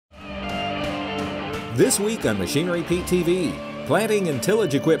This week on Machinery Pete TV, planting and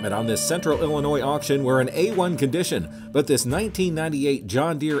tillage equipment on this Central Illinois auction were in A1 condition, but this 1998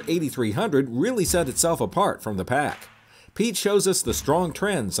 John Deere 8300 really set itself apart from the pack. Pete shows us the strong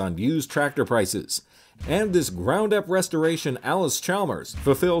trends on used tractor prices, and this ground-up restoration Allis-Chalmers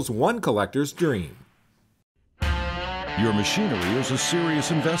fulfills one collector's dream. Your machinery is a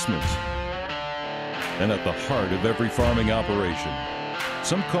serious investment, and at the heart of every farming operation.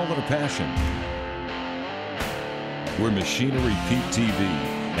 Some call it a passion. We're Machinery Pete TV,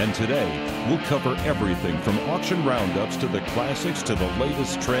 and today we'll cover everything from auction roundups to the classics to the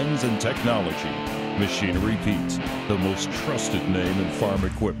latest trends and technology. Machinery Pete, the most trusted name in farm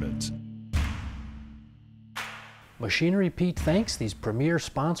equipment. Machinery Pete thanks these premier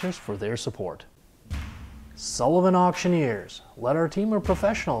sponsors for their support. Sullivan Auctioneers. Let our team of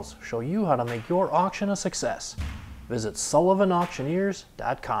professionals show you how to make your auction a success. Visit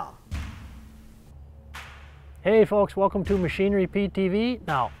sullivanauctioneers.com. Hey folks, welcome to Machinery Pete TV.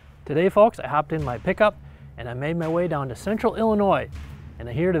 Now, today folks, I hopped in my pickup and I made my way down to Central Illinois. And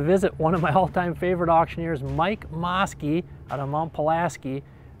I'm here to visit one of my all-time favorite auctioneers, Mike Moskey out of Mount Pulaski.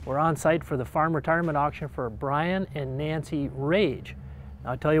 We're on site for the farm retirement auction for Brian and Nancy Wrage.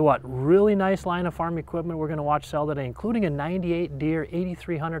 Now, I'll tell you what, really nice line of farm equipment we're going to watch sell today, including a 98 Deere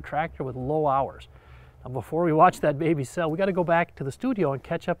 8300 tractor with low hours. Now, before we watch that baby sell, we got to go back to the studio and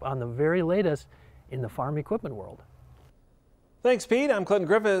catch up on the very latest in the farm equipment world. Thanks, Pete. I'm Clinton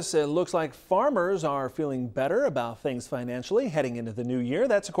Griffiths. It looks like farmers are feeling better about things financially heading into the new year.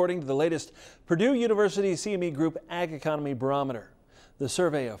 That's according to the latest Purdue University CME Group Ag Economy Barometer. The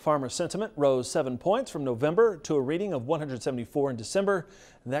survey of farmer sentiment rose 7 points from November to a reading of 174 in December.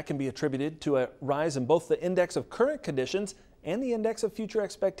 And that can be attributed to a rise in both the index of current conditions and the index of future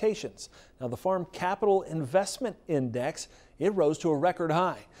expectations. Now, the Farm Capital Investment Index, it rose to a record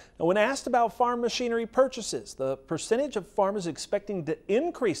high. Now, when asked about farm machinery purchases, the percentage of farmers expecting to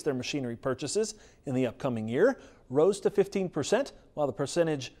increase their machinery purchases in the upcoming year rose to 15%, while the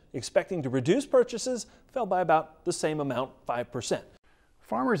percentage expecting to reduce purchases fell by about the same amount, 5%.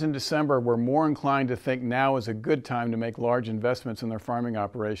 Farmers in December were more inclined to think now is a good time to make large investments in their farming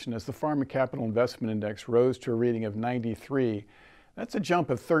operation as the Farm Capital Investment Index rose to a reading of 93. That's a jump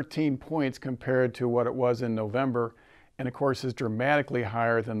of 13 points compared to what it was in November, and of course is dramatically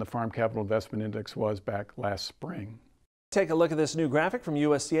higher than the Farm Capital Investment Index was back last spring. Take a look at this new graphic from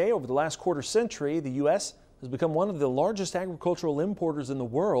USDA. Over the last quarter century, the U.S. has become one of the largest agricultural importers in the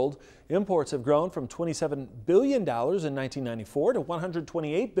world. Imports have grown from $27 billion in 1994 to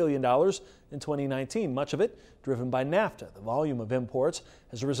 $128 billion in 2019, much of it driven by NAFTA. The volume of imports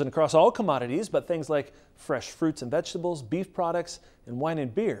has risen across all commodities, but things like fresh fruits and vegetables, beef products, and wine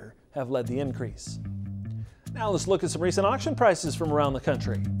and beer have led the increase. Now let's look at some recent auction prices from around the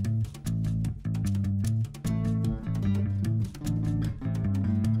country.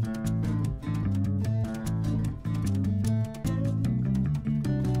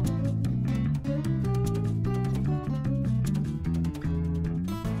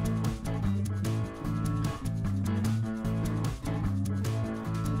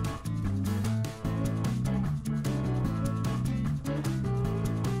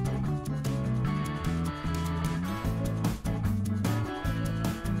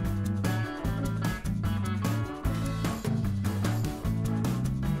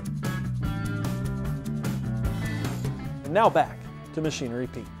 Now back to Machinery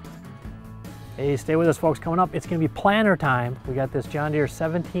Pete. Hey, stay with us folks. Coming up, it's going to be planter time. We got this John Deere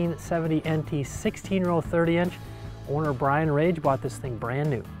 1770 NT 16-row 30-inch. Owner Brian Wrage bought this thing brand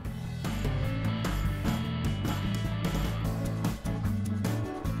new.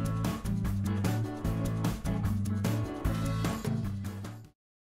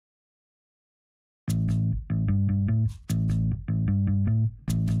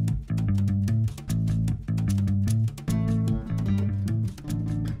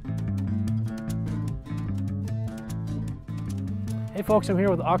 Hey folks, I'm here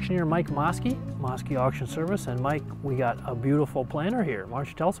with auctioneer Mike Moskey, Moskey Auction Service, and Mike, we got a beautiful planter here. Why don't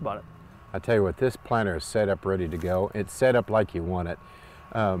you tell us about it? I tell you what, this planter is set up ready to go. It's set up like you want it.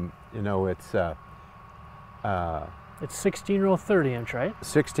 You know, it's 16-row 30-inch, right?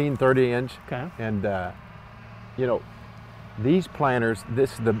 16 30-inch. Okay. And you know, these planters,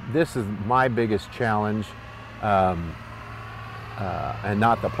 this is my biggest challenge, and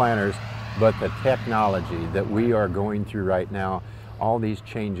not the planters, but the technology that we are going through right now. All these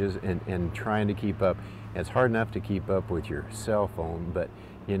changes and trying to keep up. It's hard enough to keep up with your cell phone, but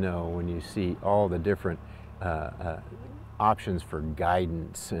you know, when you see all the different options for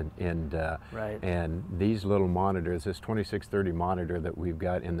guidance Right. and these little monitors, this 2630 monitor that we've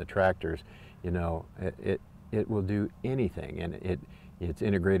got in the tractors, you know, it will do anything, and it's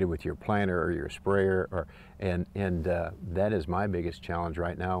integrated with your planter or your sprayer, and that is my biggest challenge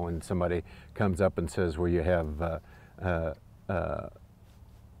right now when somebody comes up and says, well, you have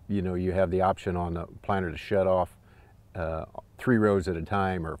you know, you have the option on the planter to shut off 3 rows at a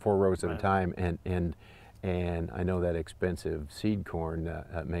time or 4 rows at a time, and I know that expensive seed corn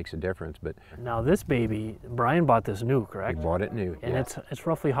makes a difference. But now this baby, Brian bought this new, correct? we bought it new. And yeah. it's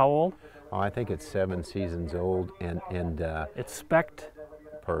roughly how old? Oh, I think it's 7 seasons old, and It's spec'd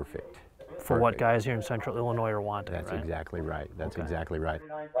perfect. for what guys here in Central Illinois are wanting. That's right? exactly right. That's exactly right.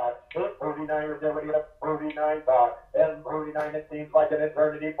 49, we're doing it at 49,000. And 49, it seems like an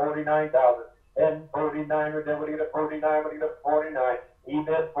eternity, 49,000. And 49, we're doing it at 49, we're at 49. He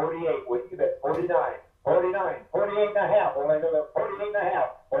bid 48, what you bid? 49, 49, 48 and a half. Well, I go to 48 and a half.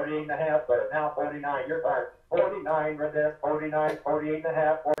 48 and a half, sir. Now 49, your turn. 49, we're there, 49, 48 and a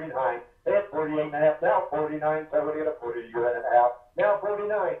half, 49. It's 48 and a half, now 49, so we're going to 40 and a half. Now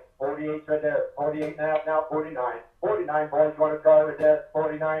 49, 48 right there, 48 and a half, now 49. 49, boys, you want to try with this?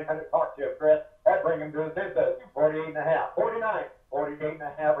 49, and talk to you, Chris. That bring him to his senses. 48 and a half, 49, 48 and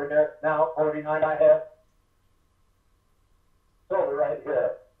a half right there, now 49 I have. So right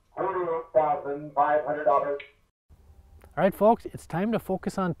here, $48,500. All right, folks, it's time to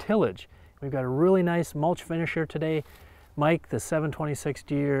focus on tillage. We've got a really nice mulch finisher today. Mike, the 726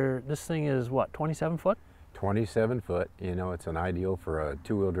 Deere, this thing is what, 27 foot? 27 foot, you know, it's an ideal for a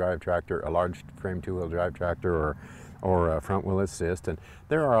 2-wheel drive tractor, a large frame 2-wheel drive tractor, or a front wheel assist. And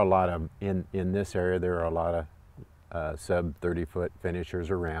there are a lot of, in this area, there are a lot of sub 30 foot finishers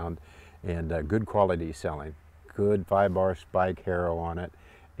around, and good quality selling. Good 5-bar spike harrow on it,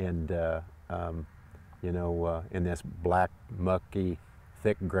 and you know, in this black, mucky,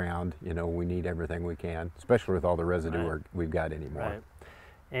 thick ground, you know, we need everything we can, especially with all the residue we've got anymore. Right.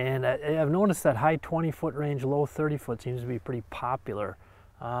 And I've noticed that high 20-foot range, low 30-foot seems to be pretty popular.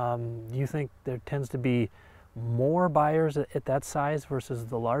 Do you think there tends to be more buyers at that size versus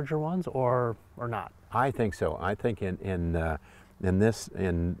the larger ones, or not? I think so. I think in this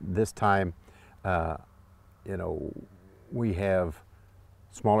time, you know, we have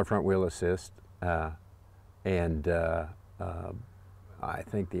smaller front wheel assist, and I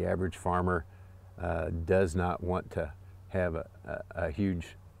think the average farmer does not want to have a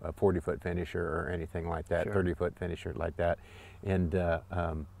huge 40-foot finisher or anything like that, 30-foot finisher like that, and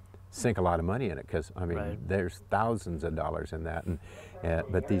sink a lot of money in it, because I mean, there's thousands of dollars in that. And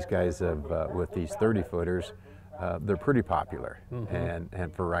but these guys have with these 30-footers, they're pretty popular,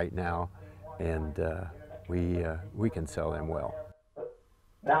 and for right now, and we can sell them well.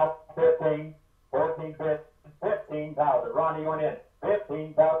 Now 15, 14, 15,000. Ronnie went in.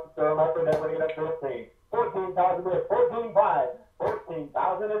 15,000, stir him up, and then we get up 15. 14,000 bid, 14,500.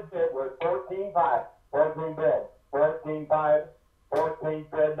 14,000 is bid, was 14,500. 14 bid, 14,500. 14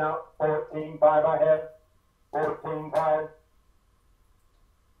 bid now, 14,500 I had. 14,500.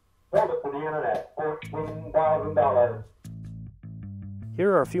 Sold it to the internet, $14,000.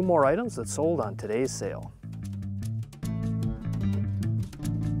 Here are a few more items that sold on today's sale.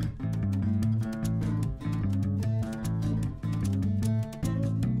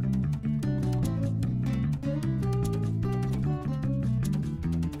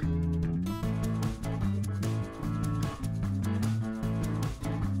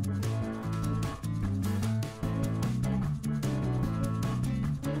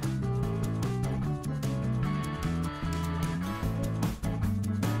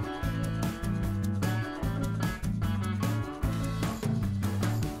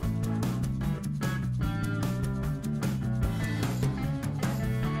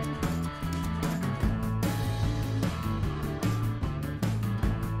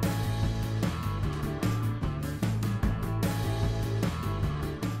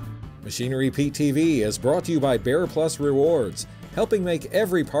 Machinery Pete TV is brought to you by Bear Plus Rewards, helping make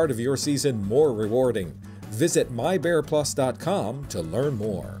every part of your season more rewarding. Visit mybearplus.com to learn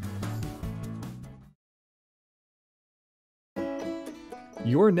more.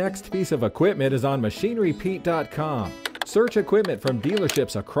 Your next piece of equipment is on machinerypete.com. Search equipment from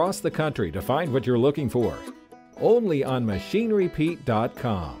dealerships across the country to find what you're looking for. Only on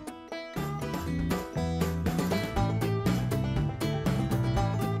machinerypete.com.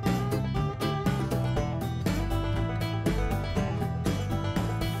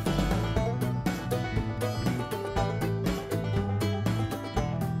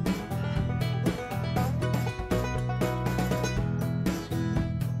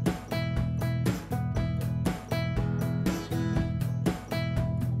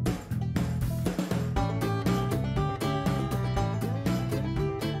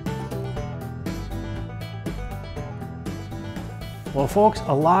 Well folks,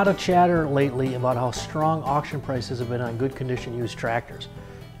 a lot of chatter lately about how strong auction prices have been on good condition used tractors.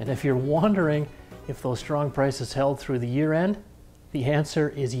 And if you're wondering if those strong prices held through the year end, the answer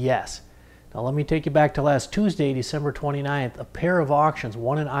is yes. Now let me take you back to last Tuesday, December 29th, a pair of auctions,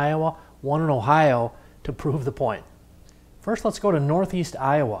 one in Iowa, one in Ohio, to prove the point. First, let's go to Northeast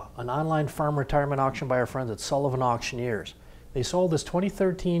Iowa, an online farm retirement auction by our friends at Sullivan Auctioneers. They sold this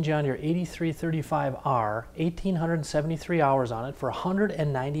 2013 John Deere 8335R, 1,873 hours on it for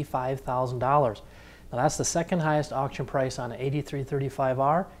 $195,000. Now that's the second highest auction price on an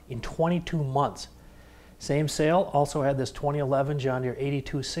 8335R in 22 months. Same sale also had this 2011 John Deere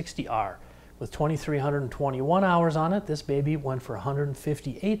 8260R. With 2,321 hours on it, this baby went for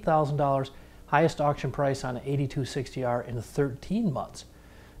 $158,000, highest auction price on an 8260R in 13 months.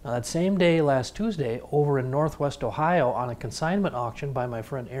 Now that same day, last Tuesday, over in Northwest Ohio on a consignment auction by my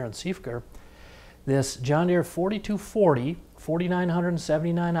friend Aaron Siefker, this John Deere 4240,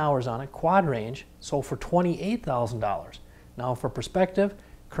 4,979 hours on it, quad range, sold for $28,000. Now for perspective,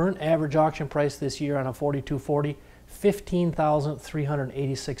 current average auction price this year on a 4240,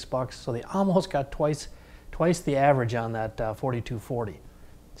 $15,386, so they almost got twice the average on that 4240.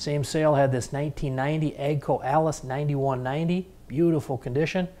 Same sale had this 1990 AGCO-Allis 9190, beautiful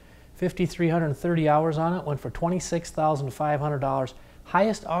condition, 5,330 hours on it, went for $26,500,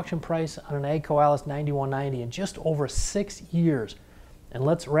 highest auction price on an AGCO-Allis 9190 in just over 6 years. And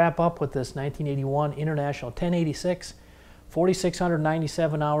let's wrap up with this 1981 International 1086,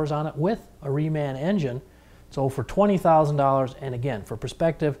 4,697 hours on it with a reman engine, sold for $20,000, and again, for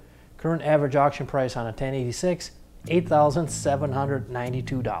perspective, current average auction price on a 1086,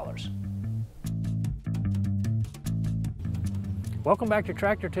 $8,792. Welcome back to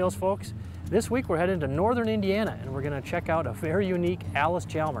Tractor Tales, folks. This week we're heading to northern Indiana and we're going to check out a very unique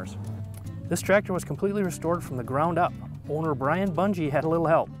Allis-Chalmers. This tractor was completely restored from the ground up. Owner Brian Bungie had a little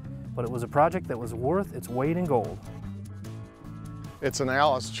help, but it was a project that was worth its weight in gold. It's an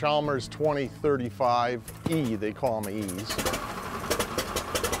Allis-Chalmers 2035E, they call them E's.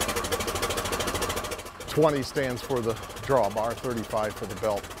 20 stands for the drawbar, 35 for the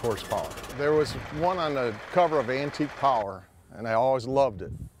belt horsepower. There was one on the cover of Antique Power, and I always loved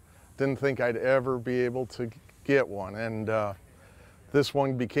it. Didn't think I'd ever be able to get one, and this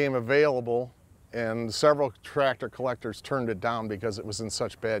one became available, and several tractor collectors turned it down because it was in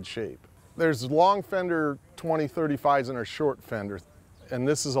such bad shape. There's long fender 2035s and a short fender, and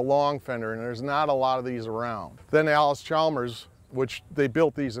this is a long fender, and there's not a lot of these around. Then Allis-Chalmers, which they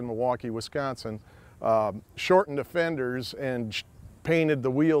built these in Milwaukee, Wisconsin, shortened the fenders and painted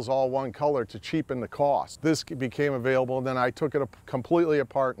the wheels all one color to cheapen the cost. This became available, and then I took it completely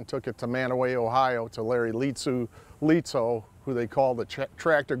apart and took it to Manaway, Ohio, to Larry Litzo, who they call the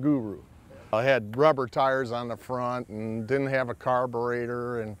tractor guru. I had rubber tires on the front and didn't have a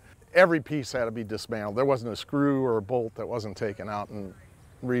carburetor, and every piece had to be dismantled. There wasn't a screw or a bolt that wasn't taken out and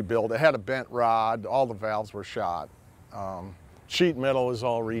rebuilt. It had a bent rod, all the valves were shot. Sheet metal was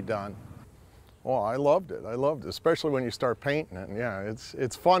all redone. Well, I loved it, especially when you start painting it. And yeah,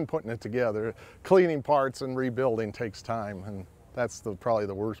 it's fun putting it together. Cleaning parts and rebuilding takes time, and that's probably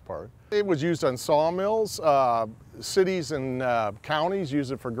the worst part. It was used on sawmills. Cities and counties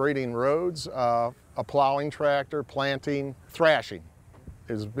use it for grading roads, a plowing tractor, planting, thrashing.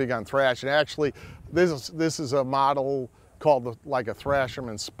 Is big on thrashing. Actually, this is a model called like a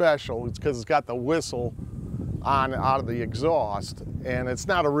Thrasherman Special. It's because it's got the whistle out of the exhaust, and it's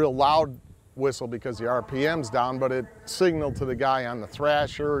not a real loud whistle because the RPM's down, but it signaled to the guy on the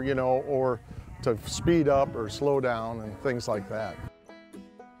thrasher, you know, or to speed up or slow down and things like that.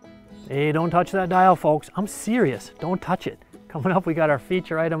 Hey, don't touch that dial, folks. I'm serious. Don't touch it. Coming up, we got our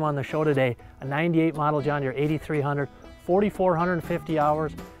feature item on the show today, a 98 model John Deere 8300, 4,450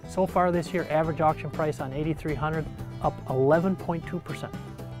 hours. So far this year, average auction price on 8300 up 11.2%.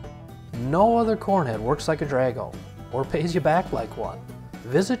 No other cornhead works like a Drago or pays you back like one.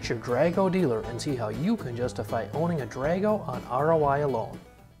 Visit your Drago dealer and see how you can justify owning a Drago on ROI alone.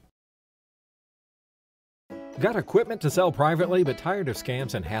 Got equipment to sell privately but tired of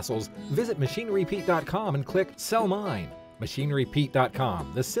scams and hassles? Visit MachineryPete.com and click Sell Mine.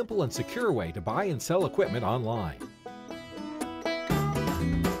 MachineryPete.com, the simple and secure way to buy and sell equipment online.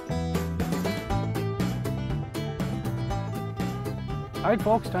 All right,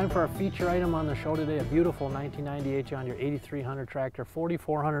 folks, time for our feature item on the show today. A beautiful 1998 John Deere 8300 tractor,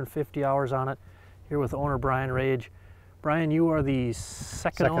 4,450 hours on it. Here with owner Brian Wrage. Brian, you are the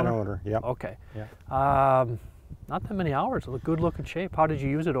second owner? Second owner, yep. Okay. Yeah. Not that many hours, good looking shape. How did you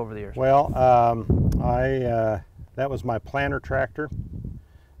use it over the years? Well, that was my planter tractor,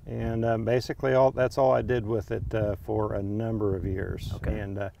 And basically that's all I did with it for a number of years. Okay.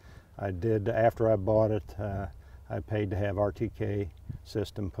 And I did, after I bought it, I paid to have RTK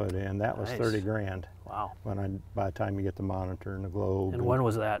system put in. That was Nice. 30 grand. Wow. By the time you get the monitor and the globe. And when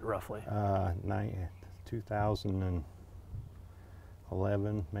was that roughly? 2011,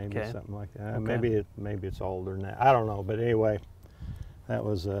 maybe, Okay. something like that. Okay. Maybe it's older than that. I don't know, but anyway, that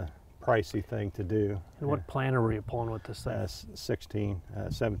was a pricey thing to do. And what planter were you pulling with this thing?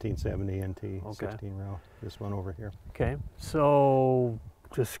 1770 NT, Okay. 16 row. This one over here. Okay, so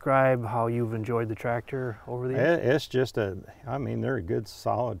describe how you've enjoyed the tractor over the years. It's just I mean, they're good,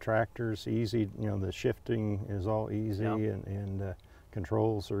 solid tractors. Easy, you know, the shifting is all easy, Yeah. and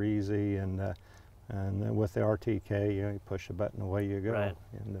controls are easy, and then with the RTK, you know, you push a button, away you go. Right.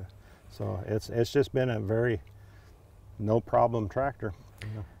 And so it's just been a very no problem tractor. You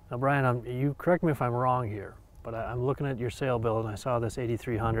know. Now, Brian, you correct me if I'm wrong here, but I'm looking at your sale bill and I saw this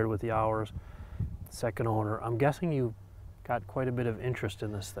 8300 with the hours, second owner. I'm guessing you got quite a bit of interest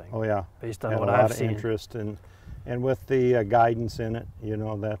in this thing. Oh yeah, Based on had what a lot I've of seen. interest, and with the guidance in it, you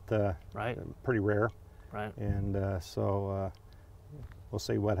know, that Right. pretty rare. Right. And so we'll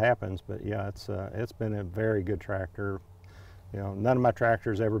see what happens. But yeah, it's been a very good tractor. You know, none of my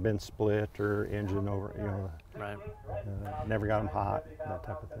tractors ever been split or engine over. You know, Right. never got them hot, that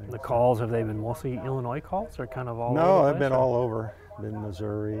type of thing. The calls, have they been mostly Illinois calls or kind of all over No, the I've been place, or- all over. Been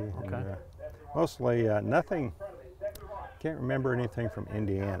Missouri. Okay. And, mostly nothing. Can't remember anything from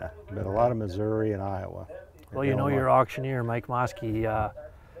Indiana, but a lot of Missouri and Iowa. Well, you know, your auctioneer, Mike Moskey,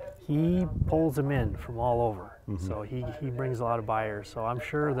 he pulls them in from all over. Mm-hmm. So he brings a lot of buyers. So I'm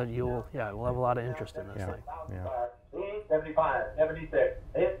sure that we'll have a lot of interest in this Yeah, thing. yeah. 75, 76,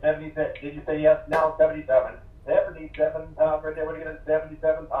 it's 76. Did you say yes? Now 77. 77, right there, what do you get at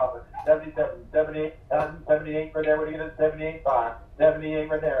 77,000? 77, 78, 78 right there, what do you get at 78,500? 78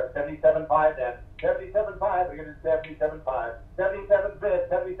 right there, 77,500 then. 77,500, we get at 77,500. 77 bid,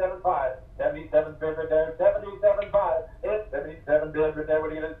 77,500. 77 bid right there, 77,500. It's 77 bid right there, what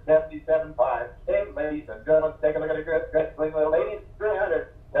do you get at 77,500? Hey, ladies and gentlemen, take a look at it, good, clean little ladies, 300.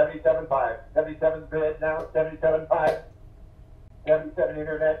 77,500. 77 bid now, 77,500. 77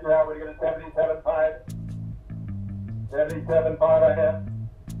 internet, you're out, what do you get at 77,500? 77,500 I have.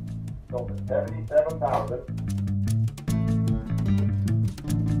 Sold at 77,000.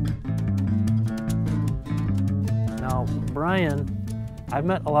 Now, Brian, I've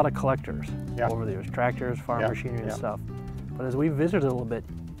met a lot of collectors Yeah. over the years, tractors, farm Yeah, machinery and yeah. stuff. But as we visited a little bit,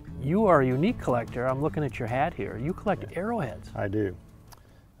 you are a unique collector. I'm looking at your hat here. You collect arrowheads. I do.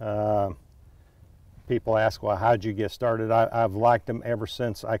 People ask, well, how'd you get started? I've liked them ever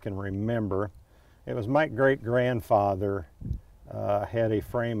since I can remember. It was my great-grandfather had a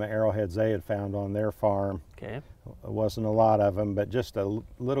frame of arrowheads they had found on their farm. Okay. It wasn't a lot of them, but just a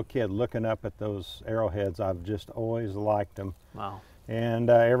little kid looking up at those arrowheads, I've just always liked them. Wow. And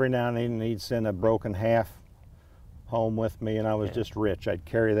every now and then he'd send a broken half home with me, and I was just rich. I'd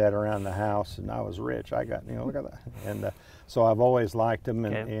carry that around the house, and I was rich. I got, you know, look at that. And so I've always liked them,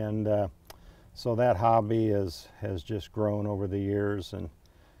 and so that hobby has just grown over the years. And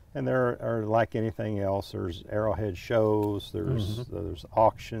there are, like anything else, there's arrowhead shows, there's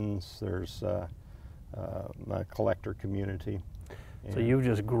auctions, there's a collector community. So you've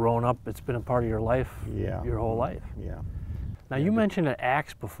just grown up, it's been a part of your life, Yeah. your whole life. Yeah. Now you mentioned an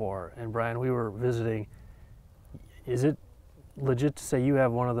axe before, and Brian, we were visiting. Is it legit to say you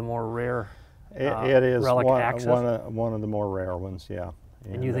have one of the more rare It is relic axes? one of the more rare ones, yeah.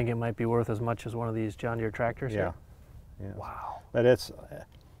 And you think it might be worth as much as one of these John Deere tractors Yeah. here? Yeah. Wow. But it's,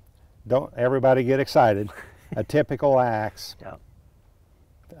 don't everybody get excited. A typical axe, Yeah.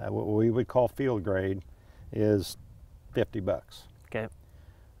 what we would call field grade, is $50. Okay.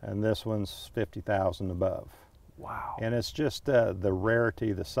 And this one's 50,000 above. Wow. And it's just the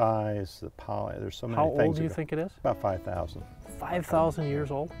rarity, the size, the poly. There's so many How things. old do you think it is? About 5,000. 5,000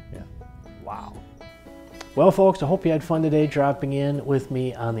 years old? Yeah. Wow. Well, folks, I hope you had fun today dropping in with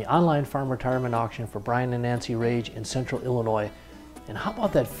me on the online farm retirement auction for Brian and Nancy Wrage in Central Illinois. And how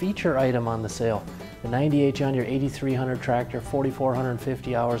about that feature item on the sale? The 98 John Deere 8300 tractor,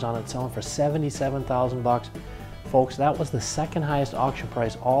 4,450 hours on it, selling for $77,000. Folks, that was the second highest auction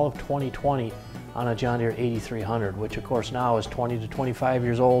price all of 2020 on a John Deere 8300, which of course now is 20 to 25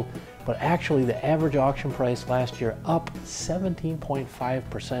 years old. But actually the average auction price last year up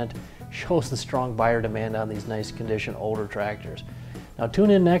 17.5%, shows the strong buyer demand on these nice condition older tractors. Now tune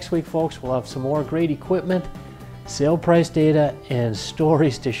in next week, folks. We'll have some more great equipment, sale price data, and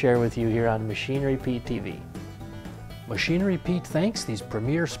stories to share with you here on Machinery Pete TV. Machinery Pete thanks these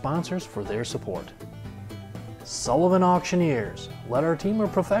premier sponsors for their support. Sullivan Auctioneers. Let our team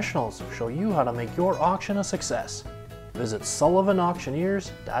of professionals show you how to make your auction a success. Visit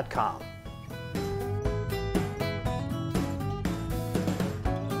sullivanauctioneers.com.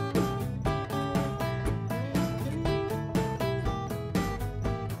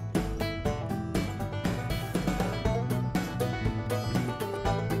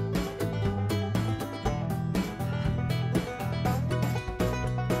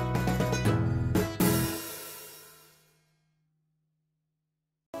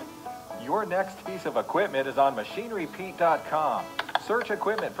 Your next piece of equipment is on MachineryPete.com. Search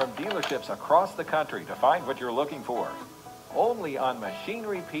equipment from dealerships across the country to find what you're looking for. Only on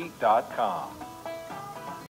MachineryPete.com.